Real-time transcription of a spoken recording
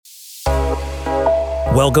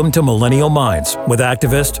Welcome to Millennial Minds with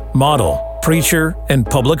activist, model, preacher, and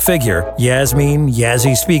public figure Yasmin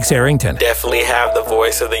Yazzie Speaks Arrington. Definitely have the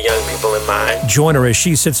voice of the young people in mind. Join her as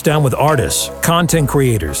she sits down with artists, content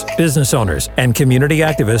creators, business owners, and community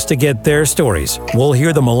activists to get their stories. We'll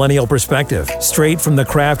hear the millennial perspective, straight from the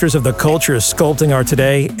crafters of the culture sculpting our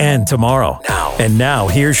today and tomorrow. Now,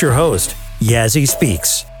 here's your host, Yazzie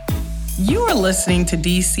Speaks. You are listening to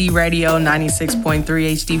DC Radio 96.3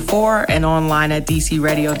 HD4 and online at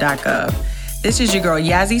dcradio.gov. This is your girl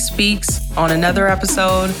Yazzie Speaks on another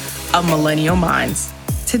episode of Millennial Minds.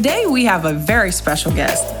 Today we have a very special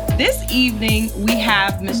guest. This evening we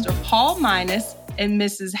have Mr. Paul Minus and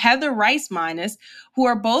Mrs. Heather Rice Minus, who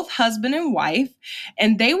are both husband and wife,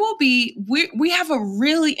 and they will be. We have a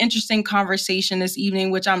really interesting conversation this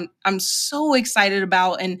evening, which I'm so excited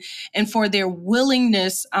about, and for their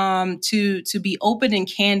willingness to be open and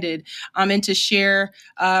candid, and to share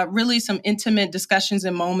really some intimate discussions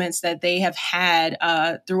and moments that they have had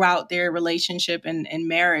throughout their relationship and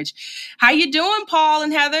marriage. How you doing, Paul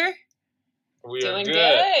and Heather? We are doing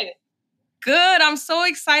good. Good. I'm so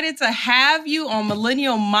excited to have you on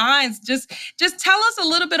Millennial Minds. Just tell us a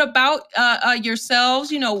little bit about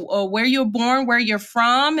yourselves, where you're born, where you're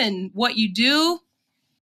from, and what you do.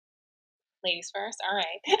 Ladies first. All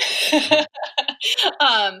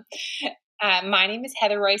right. My name is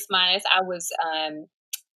Heather Rice Minus. I was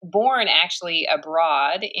born actually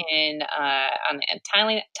abroad on a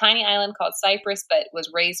tiny island called Cyprus, but was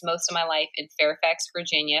raised most of my life in Fairfax,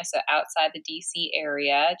 Virginia, so outside the DC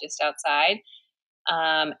area, just outside.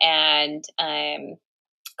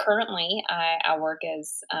 Currently, I work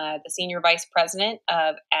as the Senior Vice President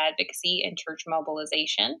of Advocacy and Church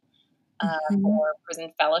Mobilization for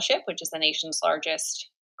Prison Fellowship, which is the nation's largest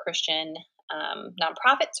Christian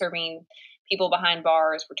nonprofit serving people behind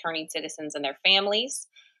bars, returning citizens, and their families.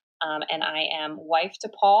 And I am wife to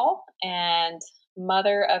Paul and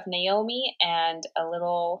mother of Naomi and a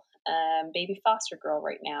little baby foster girl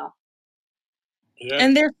right now. Yeah.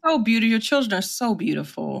 And they're so beautiful. Your children are so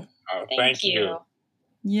beautiful. Oh, thank you.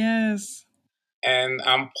 Yes. And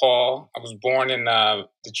I'm Paul. I was born in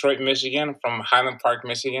Detroit, Michigan, from Highland Park,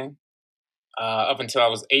 Michigan. Up until I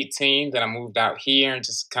was 18, then I moved out here and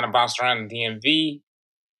just kind of bounced around the DMV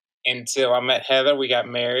until I met Heather. We got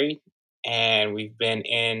married. And we've been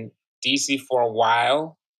in DC for a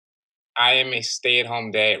while. I am a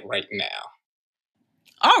stay-at-home dad right now.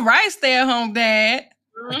 All right, stay-at-home dad.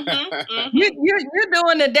 You're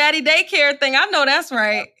doing the daddy daycare thing. I know that's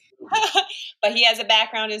right. But he has a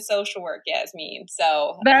background in social work, Yasmin.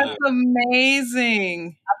 So that's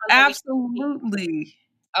amazing. Absolutely.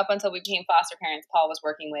 Up until we became foster parents, Paul was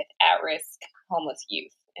working with at-risk homeless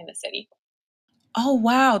youth in the city. Oh,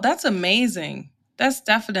 wow. That's amazing. That's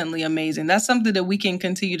definitely amazing. That's something that we can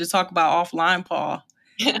continue to talk about offline, Paul.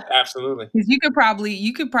 Absolutely. Because you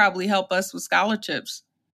could probably help us with scholarships.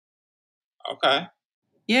 Okay.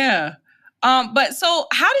 Yeah. But so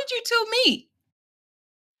how did you two meet?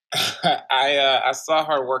 I saw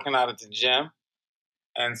her working out at the gym,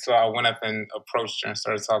 and so I went up and approached her and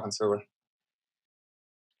started talking to her.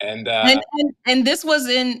 And this was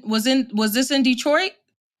this in Detroit?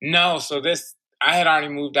 No, so I had already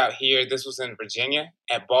moved out here. This was in Virginia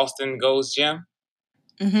at Boston Goes Gym.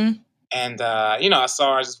 Mm-hmm. And, I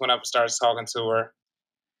saw her. I just went up and started talking to her.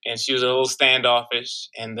 And she was a little standoffish.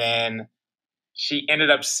 And then she ended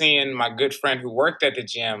up seeing my good friend who worked at the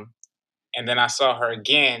gym. And then I saw her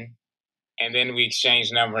again. And then we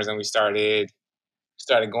exchanged numbers and we started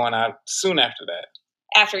going out soon after that.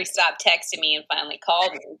 After he stopped texting me and finally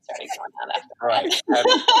called me, we started going out after Right.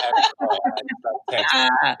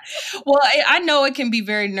 Well, I know it can be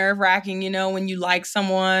very nerve-wracking, when you like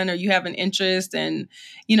someone or you have an interest, and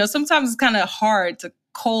sometimes it's kind of hard to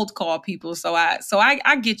cold call people. So I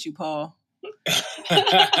get you, Paul.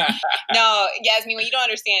 No, Yasmin, what you don't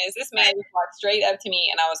understand is this man just walked straight up to me,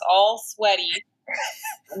 and I was all sweaty,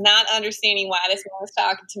 not understanding why this man was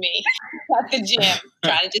talking to me at the gym,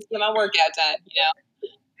 trying to just get my workout done,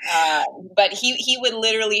 But he would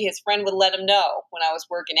literally, his friend would let him know when I was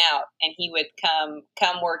working out, and he would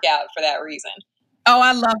come work out for that reason. Oh,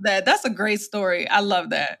 I love that. That's a great story. I love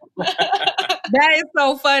that. That is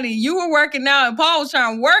so funny. You were working out and Paul was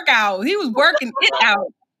trying to work out. He was working it out.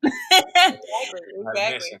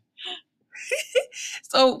 Exactly.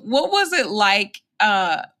 So what was it like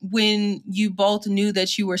when you both knew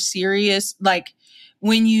that you were serious? Like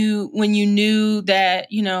when you knew that,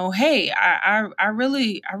 hey, I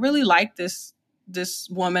really like this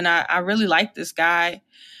woman. I really like this guy.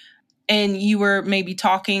 And you were maybe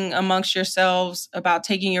talking amongst yourselves about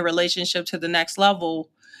taking your relationship to the next level.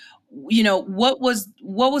 what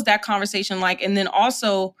was that conversation like? And then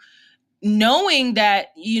also knowing that,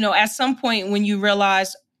 at some point when you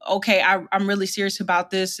realize, okay, I'm really serious about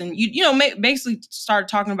this, and basically started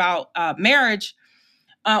talking about marriage.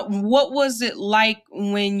 What was it like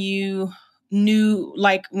when you knew,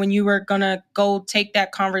 like when you were gonna go take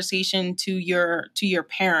that conversation to your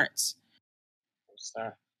parents?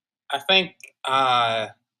 I think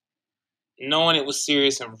knowing it was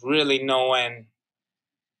serious and really knowing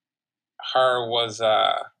her was,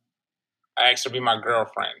 I asked her to be my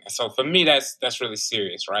girlfriend. So for me, that's really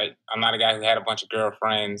serious, right? I'm not a guy who had a bunch of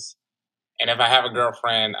girlfriends, and if I have a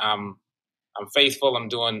girlfriend, I'm faithful. I'm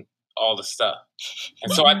doing all the stuff,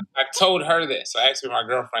 and so I told her this. So I asked her to be my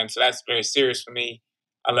girlfriend. So that's very serious for me.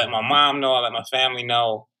 I let my mom know. I let my family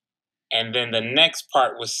know, and then the next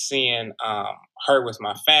part was seeing her with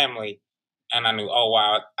my family, and I knew, oh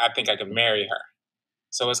wow, I think I could marry her.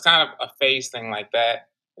 So it's kind of a phase thing like that.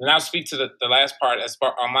 And I'll speak to the last part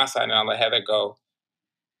on my side, and I'll let Heather go.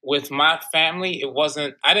 With my family,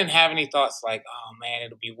 I didn't have any thoughts like, oh man,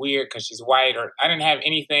 it'll be weird because she's white, or I didn't have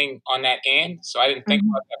anything on that end. So I didn't think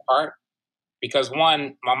about that part because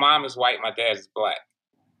one, my mom is white, my dad is black.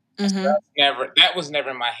 So that was never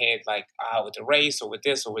in my head, like, with the race or with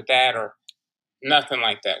this or with that, or nothing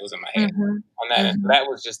like that was in my head on that end. So that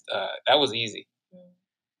was just, that was easy.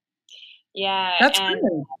 Yeah. That's and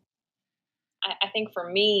good. I think for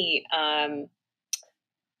me,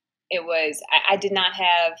 it was, I did not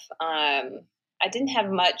have, I didn't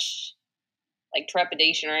have much like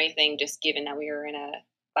trepidation or anything, just given that we were in a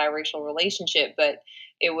biracial relationship. But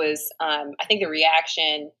it was, I think the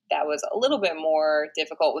reaction that was a little bit more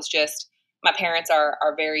difficult was just, my parents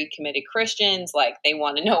are very committed Christians. Like they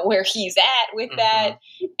want to know where he's at with that.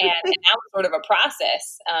 And that was sort of a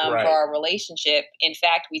process for our relationship. In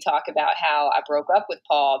fact, we talk about how I broke up with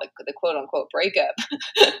Paul, the quote unquote breakup.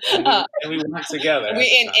 And we went together. And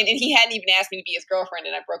he hadn't even asked me to be his girlfriend,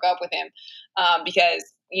 and I broke up with him because,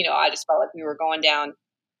 I just felt like we were going down,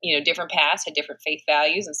 different paths, had different faith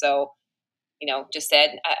values. And so, just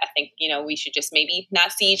said, I think, we should just maybe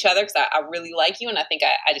not see each other because I really like you. And I think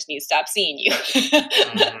I just need to stop seeing you.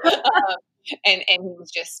 And he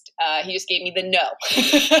was just, he just gave me the no.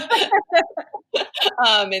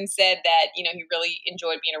 And said that, he really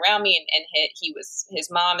enjoyed being around me. And his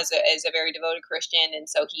mom is a very devoted Christian. And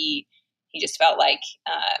so he just felt like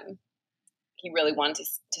he really wanted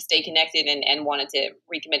to stay connected and wanted to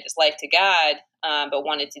recommit his life to God, but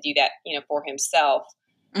wanted to do that, for himself.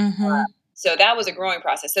 So that was a growing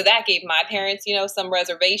process. So that gave my parents, some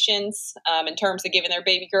reservations in terms of giving their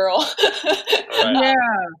baby girl. Yeah.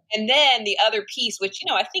 And then the other piece, which,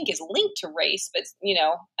 I think is linked to race, but,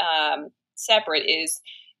 separate is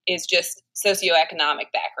just socioeconomic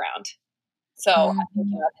background. So I think,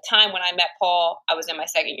 at the time when I met Paul, I was in my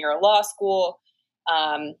second year of law school.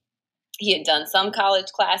 He had done some college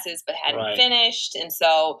classes, but hadn't finished. And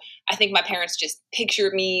so I think my parents just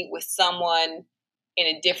pictured me with someone in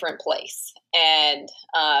a different place. And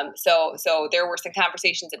so there were some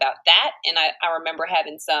conversations about that. And I remember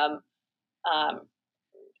having some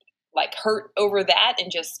like hurt over that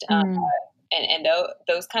and just and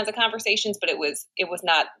those kinds of conversations. But it was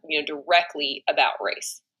not, directly about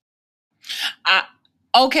race.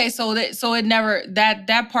 Okay, so it never,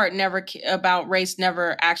 that part never about race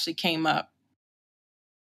never actually came up.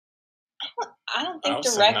 I don't think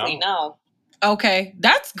directly, no. Okay,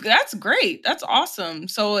 that's great. That's awesome.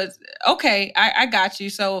 So it's okay. I got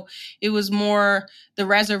you. So it was more the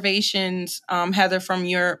reservations, Heather, from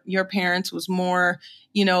your parents was more,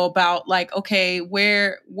 about like, okay,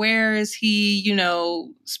 where is he,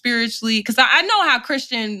 spiritually? Because I know how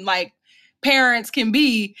Christian like parents can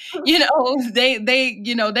be, they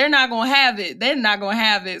they're not gonna have it. They're not gonna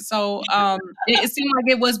have it. So it seemed like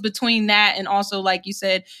it was between that and also, like you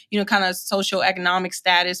said, kind of socioeconomic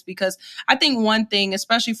status, because I think one thing,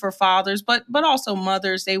 especially for fathers, but also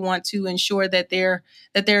mothers, they want to ensure that their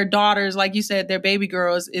daughters, like you said, their baby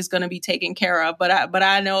girls is going to be taken care of. But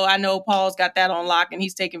I know Paul's got that on lock, and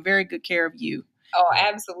he's taking very good care of you. Oh,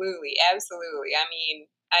 absolutely. Absolutely. I mean,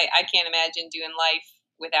 I can't imagine doing life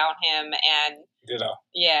without him. And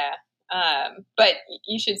yeah. But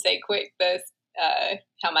you should say quick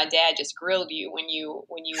how my dad just grilled you when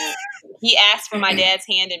he asked for my dad's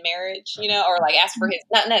hand in marriage, or like asked for his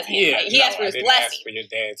not his hand. Right? He asked for his blessing. Ask for your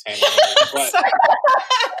dad's hand in marriage,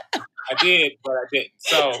 but I did, but I didn't.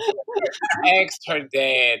 So I asked her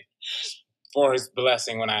dad for his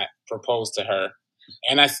blessing when I proposed to her,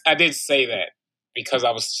 and I did say that because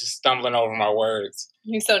I was just stumbling over my words.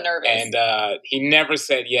 He was so nervous. And he never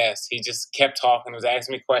said yes. He just kept talking. He was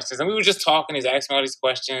asking me questions. And we were just talking. He's asking me all these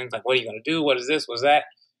questions. Like, what are you going to do? What is this? What's that?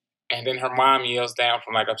 And then her mom yells down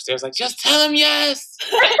from like upstairs, like, just tell him yes.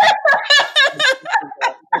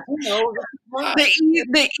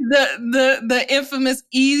 The infamous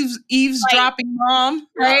eavesdropping mom,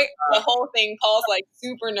 right? The whole thing, Paul's like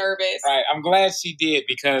super nervous. Right. I'm glad she did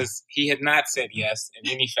because he had not said yes in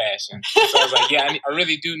any fashion. So I was like, yeah, I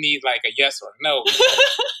really do need like a yes or a no.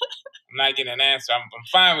 I'm not getting an answer. I'm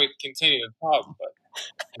fine with continuing to talk, but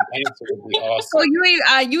an answer would be awesome. So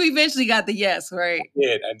you eventually got the yes, right?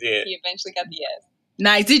 I did. He eventually got the yes.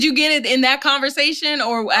 Nice. Did you get it in that conversation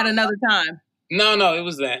or at another time? No, it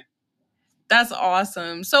was then. That's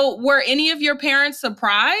awesome. So were any of your parents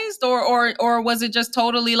surprised or was it just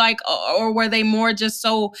totally like, or were they more just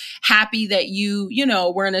so happy that you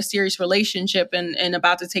were in a serious relationship and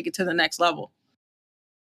about to take it to the next level?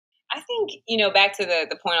 I think, back to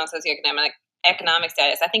the point on socioeconomic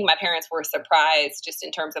status, I think my parents were surprised just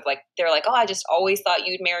in terms of like, they're like, oh, I just always thought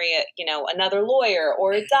you'd marry another lawyer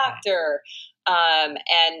or a doctor.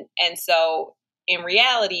 And so in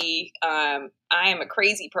reality, I am a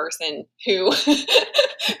crazy person who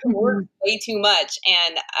works way too much.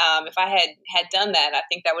 And if I had done that, I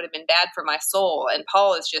think that would have been bad for my soul. And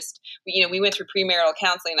Paul is just, we went through premarital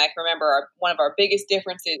counseling. And I can remember one of our biggest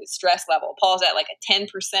differences is stress level. Paul's at like a 10%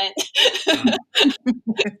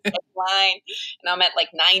 line, and I'm at like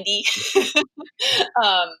 90.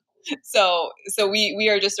 So we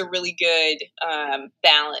are just a really good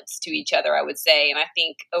balance to each other, I would say. And I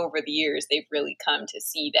think over the years, they've really come to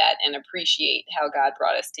see that and appreciate how God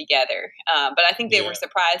brought us together. But I think they were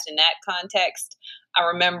surprised in that context. I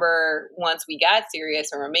remember once we got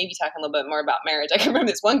serious, or maybe talking a little bit more about marriage, I can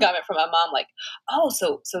remember this one comment from my mom, like, oh,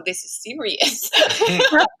 so this is serious.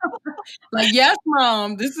 Like, yes,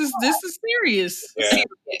 Mom, this is serious. Yeah.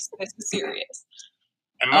 This is serious.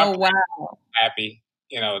 And my wow. happy.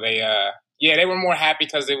 They were more happy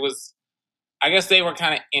because I guess they were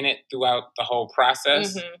kind of in it throughout the whole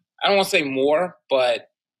process. Mm-hmm. I don't want to say more, but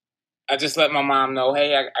I just let my mom know,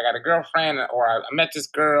 hey, I got a girlfriend, or I met this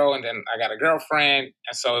girl, and then I got a girlfriend.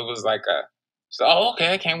 And so it was like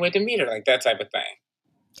okay, I can't wait to meet her, like that type of thing.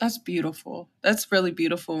 That's beautiful. That's really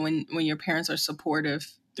beautiful when your parents are supportive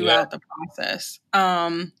throughout the process.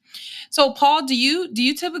 So Paul, do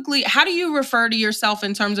you typically, how do you refer to yourself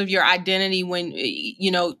in terms of your identity when,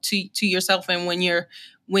 to yourself, and when you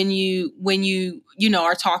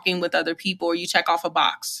are talking with other people, or you check off a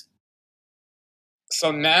box?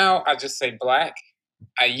 So now I just say Black.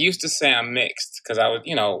 I used to say I'm mixed because I was,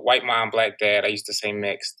 white mom, Black dad. I used to say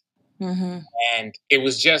mixed. Mm-hmm. And it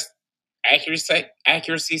was just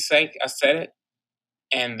accuracy's sake, I said it.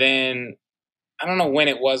 And then I don't know when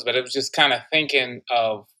it was, but it was just kind of thinking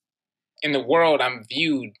of, in the world, I'm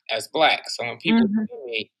viewed as Black. So when people see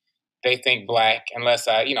me, they think Black, unless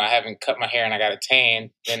I haven't cut my hair and I got a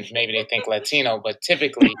tan, then maybe they think Latino, but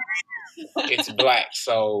typically it's Black.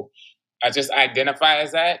 So I just identify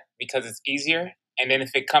as that because it's easier. And then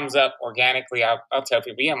if it comes up organically, I'll tell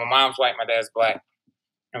people, yeah, my mom's white, my dad's Black.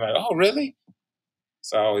 I'm like, oh, really?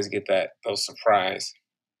 So I always get those surprise.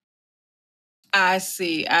 I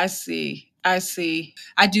see. I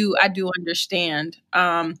do understand.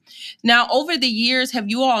 Now, over the years, have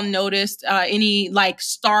you all noticed any like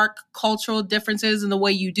stark cultural differences in the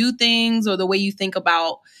way you do things, or the way you think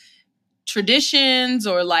about traditions,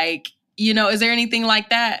 or like, is there anything like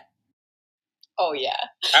that? Oh, yeah.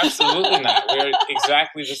 Absolutely not. We're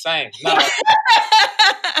exactly the same. No.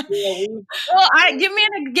 Well, give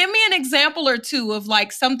me an example or two of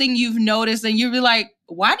like something you've noticed and you'd be like,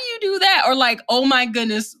 why do you do that? Or like, oh my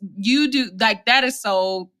goodness, you do, like, that is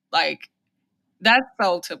so, like, that's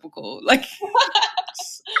so typical. Like,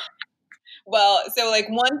 well, so like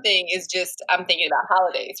one thing is just, I'm thinking about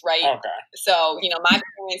holidays, right? Okay. So, my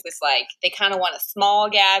parents is like, they kind of want a small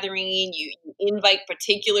gathering. You invite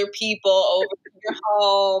particular people over to your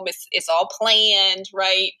home. It's all planned,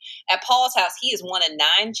 right? At Paul's house, he is one of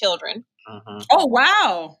 9 children. Mm-hmm. Oh,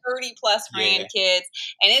 wow. 30 plus grandkids.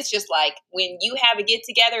 And it's just like, when you have a get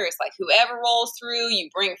together, it's like whoever rolls through, you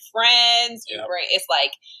bring friends, it's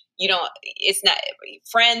like, it's not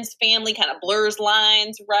friends, family kind of blurs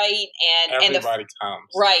lines, right? And everybody comes.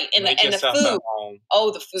 Right. And the food.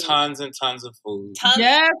 Oh, the food. Tons and tons of food.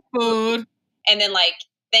 Food. And then like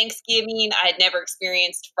Thanksgiving, I had never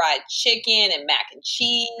experienced fried chicken and mac and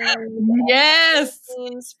cheese. Yes.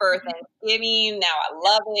 For Thanksgiving. Now I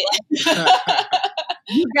love it.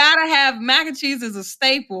 You gotta have mac and cheese as a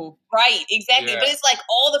staple. Right, exactly. Yeah. But it's like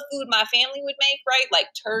all the food my family would make, right? Like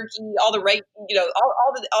turkey, all the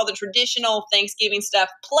all the traditional Thanksgiving stuff,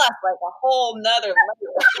 plus like a whole nother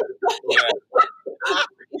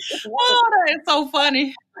Oh, that is so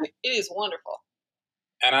funny. It is wonderful.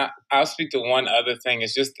 And I'll speak to one other thing.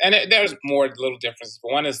 It's just, and there's more little differences.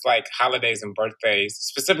 But one is like holidays and birthdays,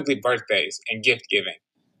 specifically birthdays and gift giving.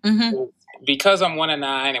 Mm-hmm. Because I'm 1 of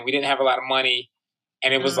 9 and we didn't have a lot of money,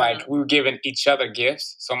 and it was like we were giving each other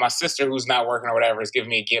gifts. So my sister, who's not working or whatever, is giving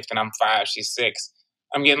me a gift, and I'm 5, she's 6.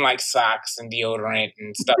 I'm getting like socks and deodorant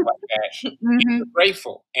and stuff like that. You're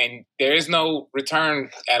grateful, and there is no return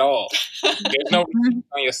at all. There's no return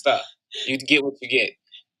on your stuff. You get what you get,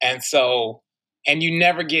 and so, and you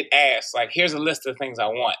never get asked like, "Here's a list of things I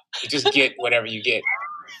want." You just get whatever you get,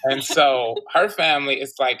 and so her family,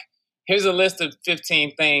 it's like, here's a list of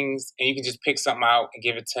 15 things, and you can just pick something out and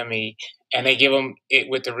give it to me. And they give them it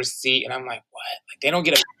with the receipt, and I'm like, what? Like, they don't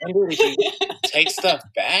get offended if you take stuff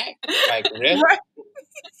back? Like, really? Right.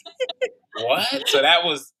 What? So that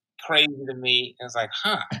was crazy to me. I was like,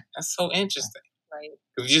 that's so interesting. Right.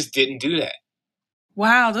 We just didn't do that.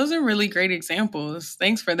 Wow, those are really great examples.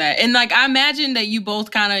 Thanks for that. And like, I imagine that you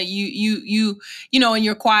both kind of you know, in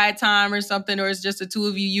your quiet time or something, or it's just the two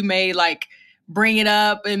of you, you may like bring it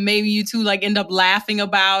up, and maybe you two like end up laughing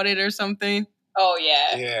about it or something. Oh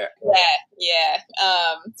yeah.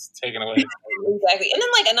 It's taken away. Exactly. And then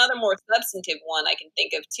like another more substantive one I can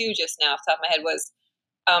think of too just now off the top of my head was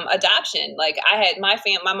adoption. Like I had my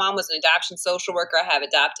mom was an adoption social worker. I have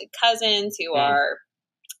adopted cousins who are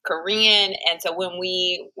Korean. And so when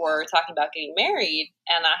we were talking about getting married,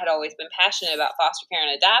 and I had always been passionate about foster care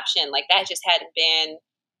and adoption, like that just hadn't been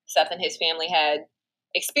something his family had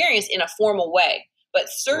experienced in a formal way. But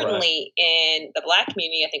certainly in the Black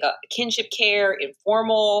community, I think kinship care,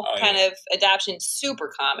 informal kind of adoption,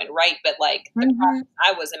 super common, right? But like the process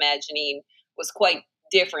I was imagining was quite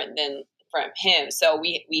different than from him. So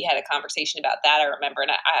we had a conversation about that, I remember.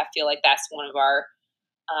 And I feel like that's one of our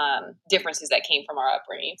differences that came from our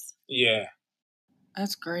upbringings. Yeah.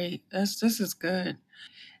 That's great. This is good.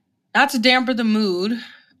 Not to dampen the mood,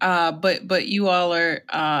 but you all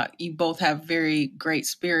are you both have very great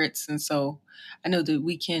spirits, and so I know that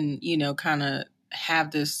we can, you know, kind of have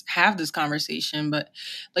this conversation. But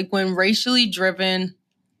like when racially driven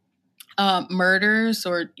murders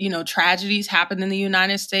or, you know, tragedies happen in the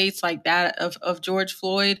United States, like that of George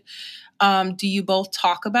Floyd, do you both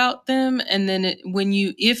talk about them? And then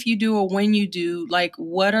if you do or when you do, like,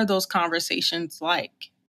 what are those conversations like?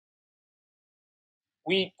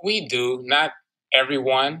 We do, not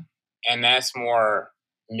everyone, and that's more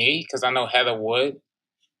me because I know Heather would.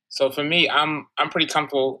 So for me, I'm pretty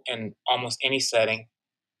comfortable in almost any setting.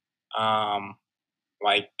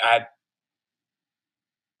 Like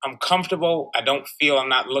I'm comfortable. I don't feel I'm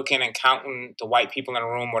not looking and counting the white people in the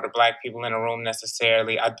room or the Black people in the room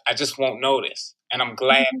necessarily. I just won't notice, and I'm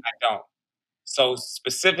glad I don't. So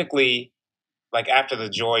specifically, like after the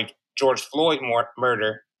George Floyd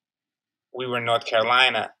murder, we were in North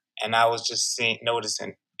Carolina, and I was just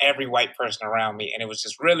noticing every white person around me, and it was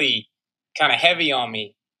just really kind of heavy on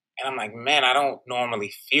me. And I'm like, man, I don't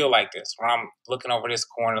normally feel like this, where I'm looking over this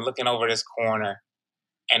corner,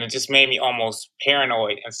 and it just made me almost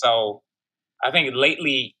paranoid. And so I think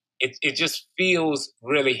lately it just feels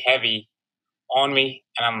really heavy on me,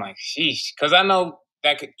 and I'm like, sheesh, because I know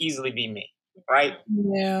that could easily be me, right?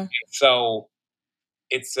 Yeah. And so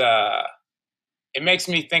it's it makes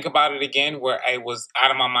me think about it again, where I was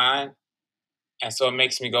out of my mind, and so it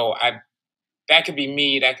makes me go, that could be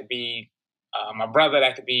me, that could be my brother,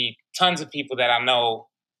 that could be tons of people that I know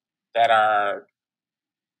that are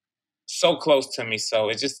so close to me. So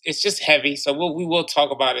it's just heavy. So we will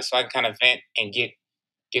talk about it, so I can kind of vent and get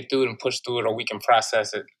through it and push through it, or we can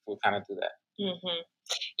process it. We'll kind of do that. Mm-hmm.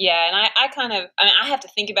 Yeah, and I have to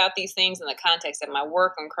think about these things in the context of my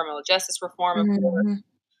work on criminal justice reform.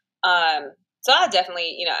 So I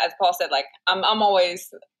definitely, you know, as Paul said, like I'm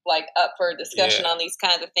always like up for discussion on these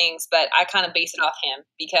kinds of things, but I kind of base it off him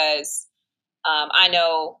because I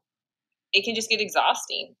know it can just get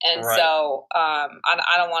exhausting, and so I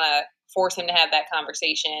don't want to force him to have that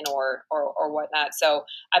conversation or whatnot. So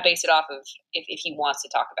I base it off of if he wants to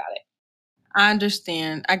talk about it. I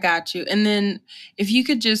understand. I got you. And then if you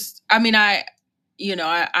could just, I mean, I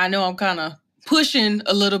know I'm kind of pushing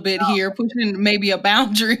a little bit here, pushing maybe a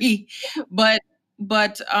boundary, but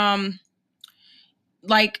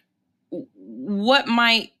like what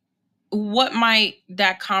might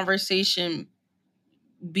that conversation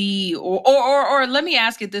be, or let me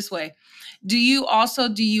ask it this way. Do you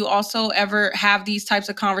also ever have these types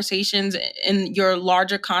of conversations in your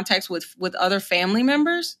larger context with other family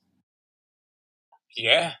members?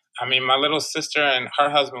 Yeah. I mean, my little sister and her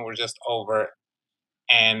husband were just over,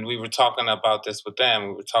 and we were talking about this with them.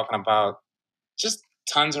 We were talking about just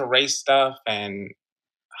tons of race stuff and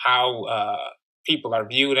how people are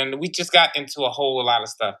viewed. And we just got into a whole lot of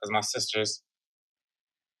stuff because my sister's,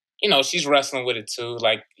 she's wrestling with it too,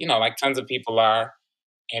 like tons of people are.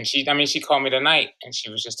 And she called me tonight and she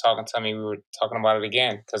was just talking to me. We were talking about it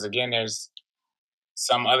again because, again, there's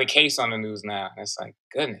some other case on the news now. And it's like,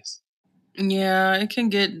 goodness. Yeah, it can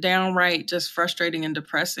get downright just frustrating and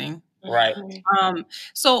depressing. Right.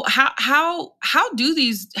 So how do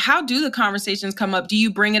the conversations come up? Do you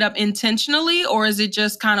bring it up intentionally, or is it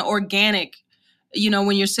just kind of organic?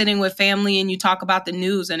 When you're sitting with family and you talk about the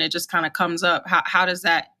news and it just kind of comes up. How does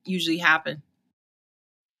that usually happen?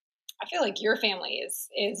 I feel like your family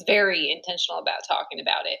is very intentional about talking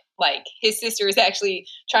about it. Like his sister is actually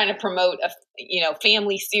trying to promote a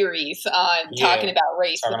family series on talking about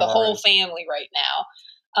race with the whole family right now.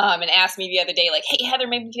 And asked me the other day, like, "Hey Heather,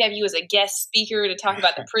 maybe we could have you as a guest speaker to talk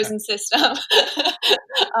about the prison system."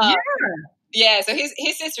 Yeah. So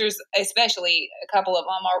his sisters, especially a couple of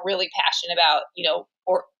them, are really passionate about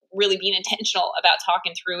or really being intentional about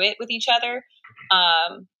talking through it with each other.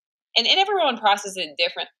 And everyone processes it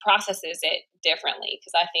differently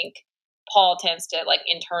because I think Paul tends to like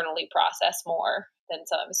internally process more than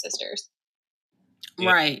some of his sisters.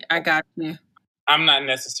 Right. I got you. I'm not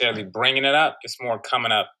necessarily bringing it up. It's more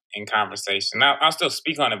coming up in conversation. Now, I'll still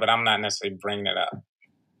speak on it, but I'm not necessarily bringing it up.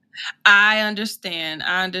 I understand.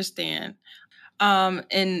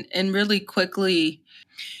 And really quickly,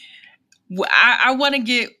 I want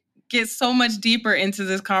to get so much deeper into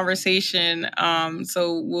this conversation.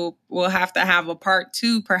 So we'll have to have a part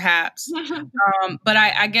 2 perhaps. But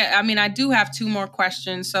I do have 2 more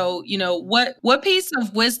questions. So, what piece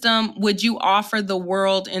of wisdom would you offer the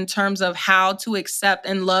world in terms of how to accept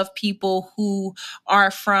and love people who are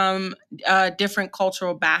from different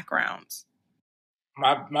cultural backgrounds?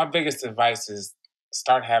 My biggest advice is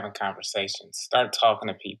start having conversations, start talking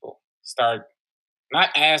to people, start not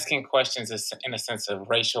asking questions in a sense of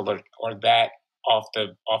racial or that off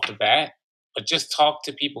the bat, but just talk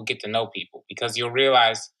to people, get to know people, because you'll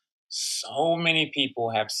realize so many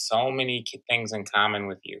people have so many things in common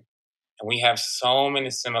with you. And we have so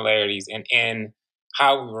many similarities in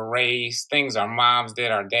how we were raised, things our moms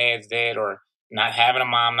did, our dads did, or not having a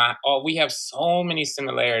mom, we have so many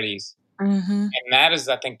similarities. Mm-hmm. And that is,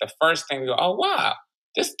 I think, the first thing we go, oh, wow,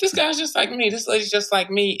 this guy's just like me. This lady's just like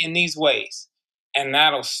me in these ways. And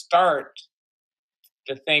that'll start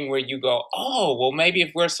the thing where you go, oh, well, maybe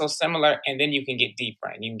if we're so similar, and then you can get deeper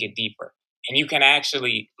and you can get deeper. And you can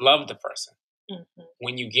actually love the person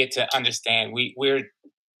when you get to understand we're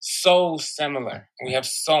so similar. We have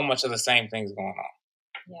so much of the same things going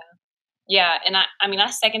on. Yeah. And I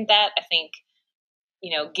second that. I think,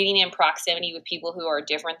 getting in proximity with people who are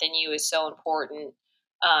different than you is so important.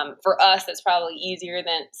 For us, that's probably easier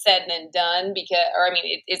than said than done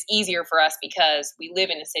it's easier for us because we live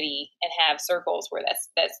in a city and have circles where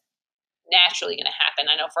that's naturally going to happen.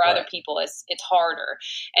 I know for other people, it's harder.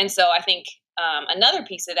 And so I think another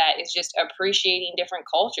piece of that is just appreciating different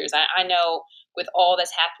cultures. I know with all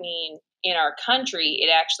that's happening in our country, it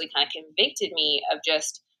actually kind of convicted me of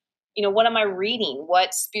just, what am I reading?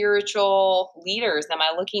 What spiritual leaders am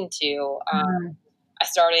I looking to? I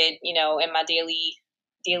started, in my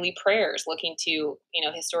daily prayers, looking to,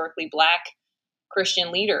 historically Black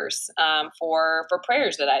Christian leaders for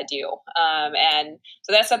prayers that I do. And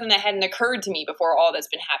so that's something that hadn't occurred to me before all that's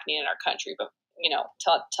been happening in our country, but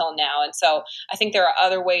till now. And so I think there are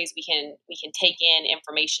other ways we can take in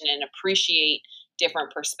information and appreciate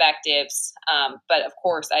different perspectives. But of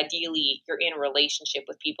course, ideally, you're in a relationship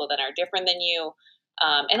with people that are different than you,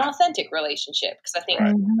 an authentic relationship. Because I think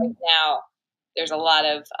right now there's a lot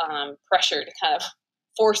of pressure to kind of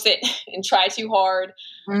force it and try too hard.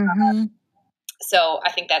 So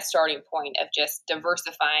I think that starting point of just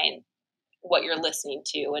diversifying what you're listening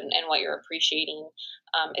to and what you're appreciating,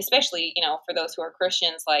 especially, for those who are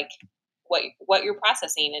Christians, like what you're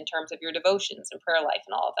processing in terms of your devotions and prayer life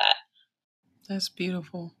and all of that. That's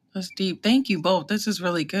beautiful. That's deep. Thank you both. This is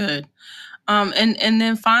really good. And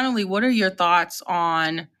then finally, what are your thoughts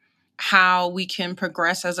on how we can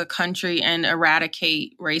progress as a country and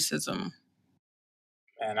eradicate racism?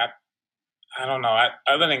 Man, I don't know.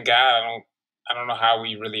 Other than God, I don't know how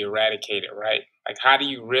we really eradicate it, right? Like, how do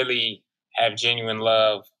you really have genuine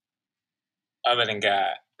love other than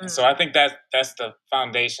God? So I think that's the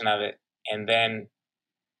foundation of it. And then,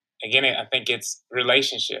 again, I think it's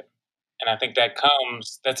relationship. And I think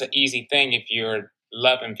that's an easy thing if you're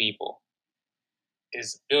loving people,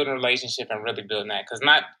 is building a relationship and really building that. Because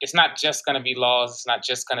it's not just going to be laws. It's not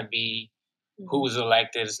just going to be who's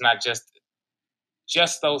elected. It's not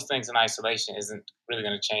just those things in isolation isn't really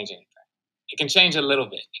going to change anything. It can change a little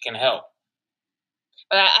bit. It can help.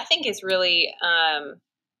 But I think it's really,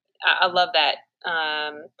 I love that,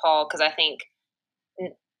 Paul, because I think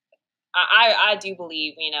I do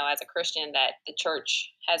believe, as a Christian, that the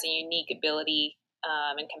church has a unique ability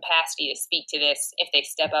and capacity to speak to this if they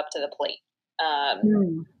step up to the plate.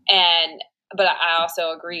 But I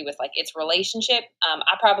also agree with its relationship.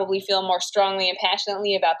 I probably feel more strongly and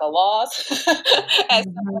passionately about the laws as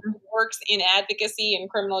someone who works in advocacy and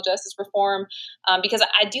criminal justice reform, because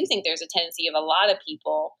I do think there's a tendency of a lot of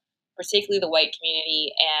people, particularly the white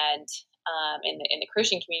community and in the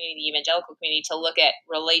Christian community, the evangelical community, to look at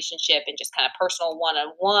relationship and just kind of personal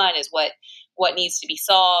one-on-one is what needs to be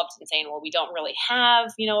solved, and saying, well, we don't really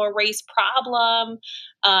have, a race problem.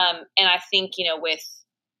 And I think, with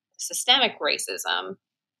systemic racism,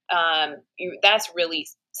 that's really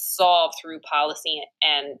solved through policy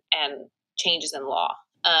and changes in law.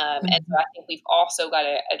 And so I think we've also got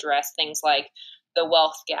to address things like the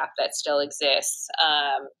wealth gap that still exists,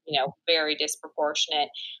 very disproportionate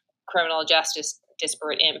criminal justice,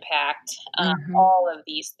 disparate impact. All of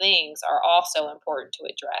these things are also important to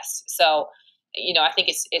address. So, I think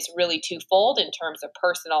it's really twofold in terms of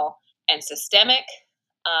personal and systemic.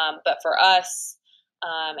 But for us,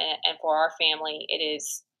 and for our family, it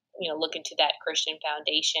is, looking to that Christian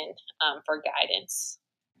foundation for guidance.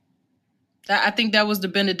 I think that was the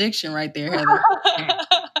benediction right there, Heather.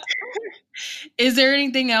 Is there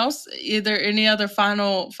anything else? Is there any other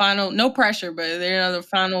final, no pressure, but are there any other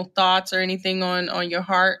final thoughts or anything on your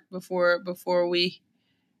heart before we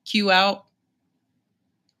cue out?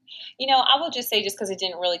 I will just say, just because it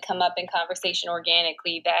didn't really come up in conversation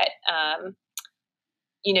organically, that,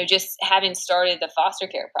 just having started the foster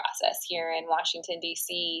care process here in Washington,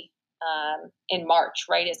 D.C. In March,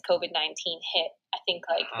 right as COVID-19 hit, I think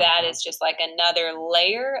that is just another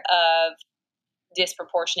layer of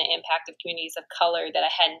disproportionate impact of communities of color that I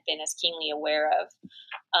hadn't been as keenly aware of.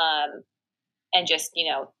 And just,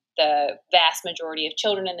 the vast majority of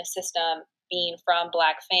children in the system being from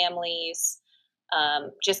Black families,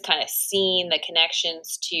 just kind of seeing the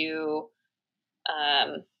connections to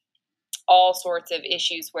all sorts of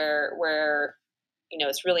issues where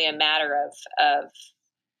it's really a matter of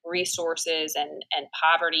resources and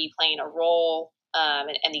poverty playing a role,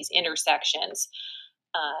 and these intersections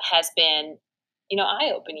has been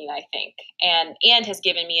eye-opening, I think, and has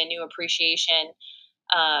given me a new appreciation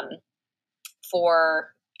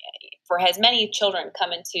for as many children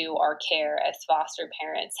come into our care as foster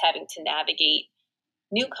parents, having to navigate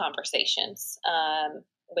new conversations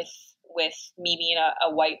with me being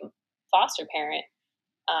a white foster parent,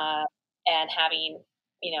 and having,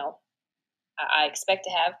 I expect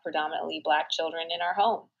to have predominantly Black children in our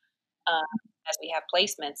home as we have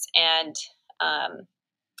placements. And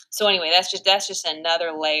so anyway, that's just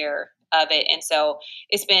another layer of it. And so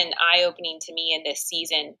it's been eye-opening to me in this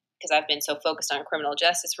season, because I've been so focused on criminal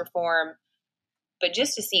justice reform, but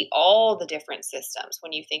just to see all the different systems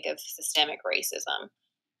when you think of systemic racism,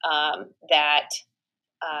 that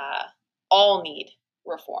all need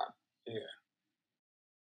reform. Yeah.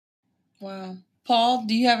 Wow. Paul,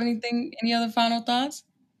 do you have any other final thoughts?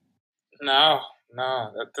 No,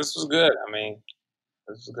 this was good.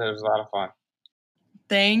 This was good. It was a lot of fun.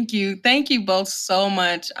 Thank you. Thank you both so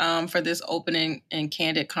much for this open and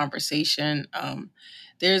candid conversation.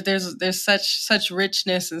 There's such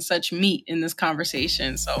richness and such meat in this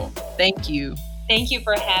conversation. So thank you. Thank you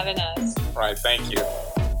for having us. Right. Thank you.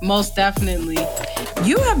 Most definitely.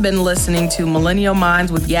 You have been listening to Millennial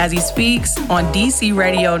Minds with Yazzie Speaks on DC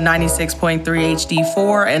Radio 96.3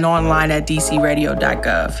 HD4 and online at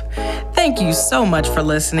dcradio.gov. Thank you so much for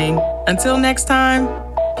listening. Until next time,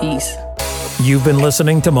 peace. You've been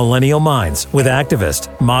listening to Millennial Minds with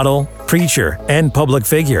activist, model, preacher, and public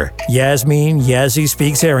figure, Yasmeen Yazzie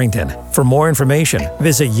Speaks Arrington. For more information,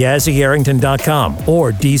 visit YazzieArrington.com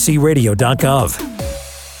or dcradio.gov.